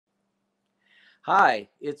Hi,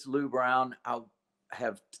 it's Lou Brown. I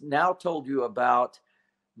have now told you about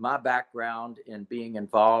my background in being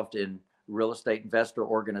involved in real estate investor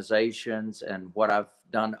organizations and what I've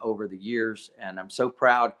done over the years. And I'm so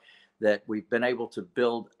proud that we've been able to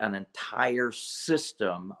build an entire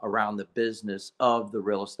system around the business of the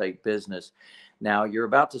real estate business. Now, you're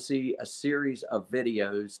about to see a series of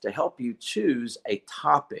videos to help you choose a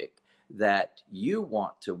topic that you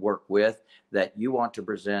want to work with, that you want to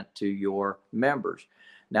present to your members.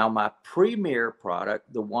 Now, my premier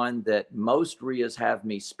product, the one that most RIAs have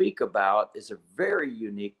me speak about, is a very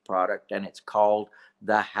unique product, and it's called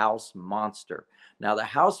the House Monster. Now, the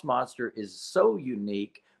House Monster is so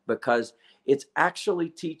unique because it's actually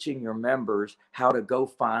teaching your members how to go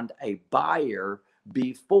find a buyer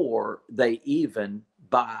before they even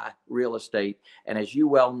buy real estate. And as you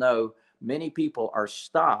well know, many people are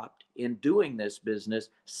stopped in doing this business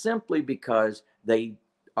simply because they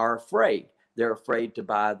are afraid. They're afraid to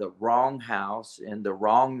buy the wrong house in the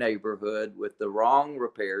wrong neighborhood with the wrong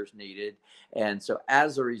repairs needed. And so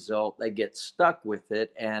as a result, they get stuck with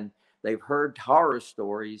it, and they've heard horror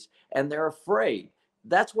stories and they're afraid.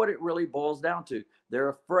 That's what it really boils down to. They're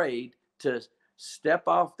afraid to step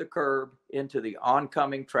off the curb into the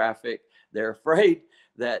oncoming traffic. They're afraid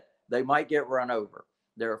that they might get run over.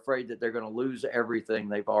 They're afraid that they're going to lose everything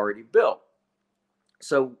they've already built.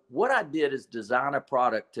 So what I did is design a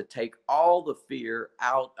product to take all the fear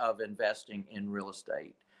out of investing in real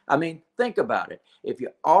estate. I mean, think about it. If you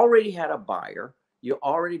already had a buyer, you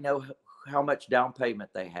already know how much down payment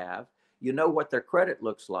they have, you know what their credit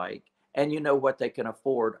looks like, and you know what they can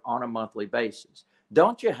afford on a monthly basis.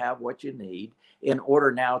 Don't you have what you need in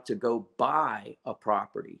order now to go buy a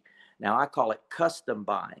property? Now, I call it custom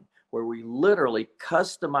buying, where we literally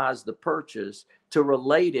customize the purchase to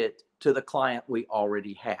relate it to the client we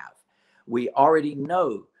already have. We already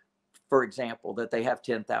know, for example, that they have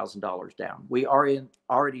 $10,000 down. We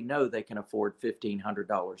already know they can afford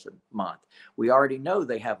 $1,500 a month. We already know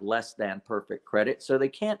they have less than perfect credit, so they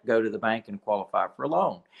can't go to the bank and qualify for a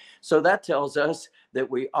loan. So that tells us that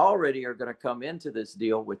we already are going to come into this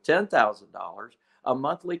deal with $10,000, a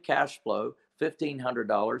monthly cash flow,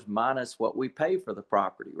 $1,500 minus what we pay for the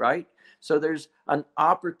property, right? So there's an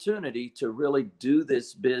opportunity to really do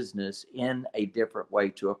this business in a different way,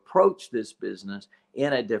 to approach this business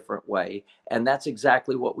in a different way. And that's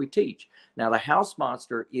exactly what we teach. Now, the House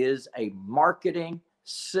Monster is a marketing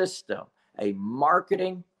system,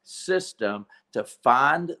 to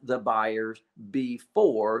find the buyers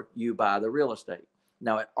before you buy the real estate.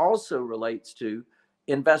 Now, it also relates to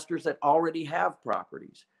investors that already have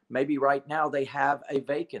properties. Maybe right now they have a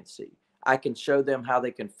vacancy. I can show them how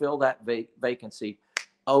they can fill that vacancy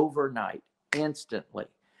overnight, instantly.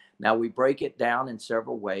 Now, we break it down in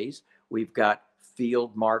several ways. We've got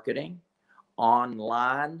field marketing,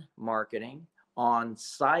 online marketing,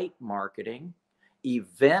 on-site marketing,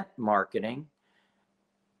 event marketing,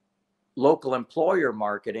 local employer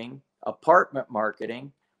marketing, apartment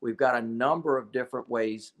marketing. We've got a number of different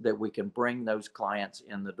ways that we can bring those clients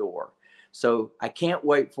in the door. So I can't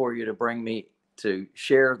wait for you to bring me to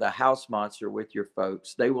share the House Monster with your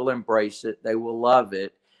folks. They will embrace it. They will love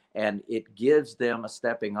it. And it gives them a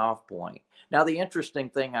stepping off point. Now, the interesting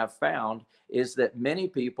thing I've found is that many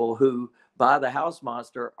people who buy the House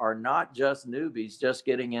Monster are not just newbies just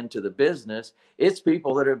getting into the business. It's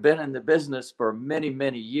people that have been in the business for many,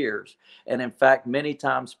 many years. And in fact, many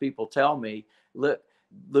times people tell me, look,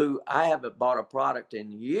 Lou, I haven't bought a product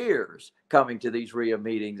in years coming to these RIA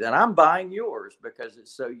meetings, and I'm buying yours because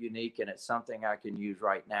it's so unique and it's something I can use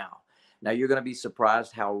right now. Now, you're going to be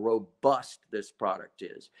surprised how robust this product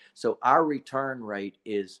is. So our return rate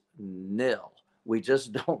is nil. We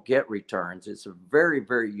just don't get returns. It's very,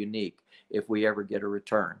 very unique if we ever get a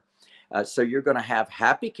return. So you're going to have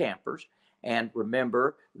happy campers. And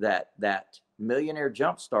remember that Millionaire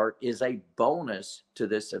Jumpstart is a bonus to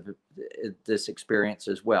this experience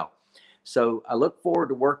as well. So I look forward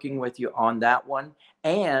to working with you on that one.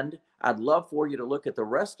 And I'd love for you to look at the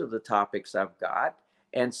rest of the topics I've got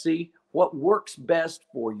and see what works best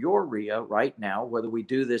for your RIA right now, whether we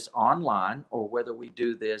do this online or whether we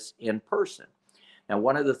do this in person. Now,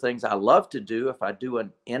 one of the things I love to do if I do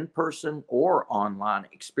an in-person or online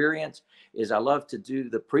experience is I love to do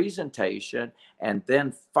the presentation and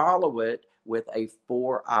then follow it with a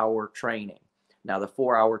 4-hour training. Now, the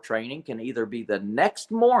 4-hour training can either be the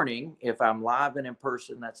next morning if I'm live and in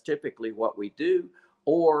person, that's typically what we do,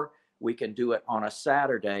 or we can do it on a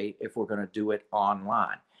Saturday if we're going to do it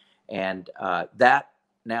online. And that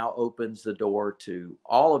now opens the door to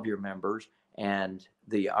all of your members and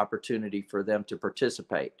the opportunity for them to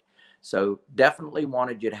participate. So definitely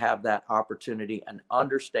wanted you to have that opportunity and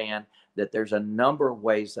understand that there's a number of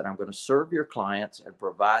ways that I'm going to serve your clients and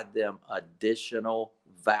provide them additional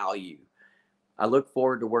value. I look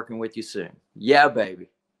forward to working with you soon. Yeah, baby.